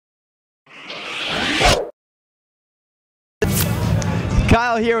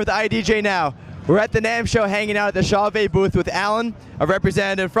Kyle here with Idjnow. We're at the Namm show hanging out at the Chauvet booth with Alan, a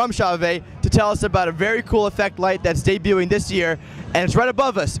representative from Chauvet, to tell us about a very cool effect light that's debuting this year, and it's right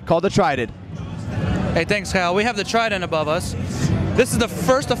above us, called the Trident. Hey, thanks, Kyle. We have the Trident above us. This is the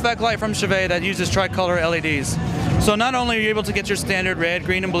first effect light from Chauvet that uses tricolor LEDs. So not only are you able to get your standard red,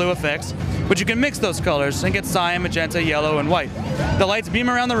 green, and blue effects, but you can mix those colors and get cyan, magenta, yellow, and white. The lights beam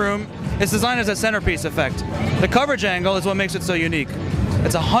around the room. It's designed as a centerpiece effect. The coverage angle is what makes it so unique.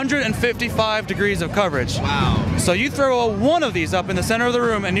 It's 155 degrees of coverage. Wow. So you throw one of these up in the center of the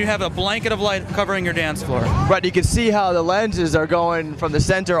room and you have a blanket of light covering your dance floor. Right, you can see how the lenses are going from the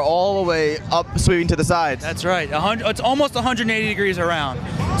center all the way up, sweeping to the sides. That's right. It's almost 180 degrees around.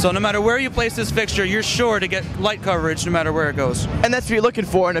 So no matter where you place this fixture, you're sure to get light coverage no matter where it goes. And that's what you're looking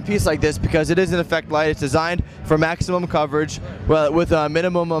for in a piece like this, because it is an effect light. It's designed for maximum coverage, well, with a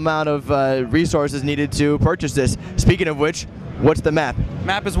minimum amount of resources needed to purchase this. Speaking of which, what's the map?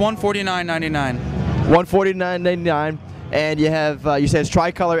 Map is $149.99. $149.99, and you have you said it's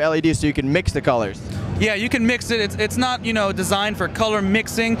tricolor LED, so you can mix the colors. Yeah, you can mix it. It's not, you know, designed for color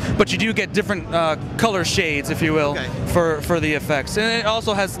mixing, but you do get different color shades, if you will, okay, for the effects. And it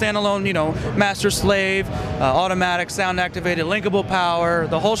also has standalone, you know, master slave, automatic, sound activated, linkable power,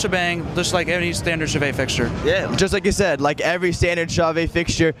 the whole shebang, just like any standard Chauvet fixture. Yeah, just like you said, like every standard Chauvet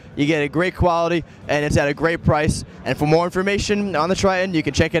fixture, you get a great quality and it's at a great price. And for more information on the Trident, you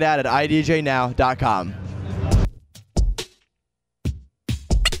can check it out at idjnow.com.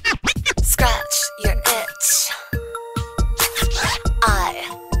 Scratch your itch.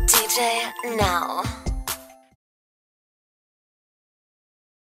 Idjnow.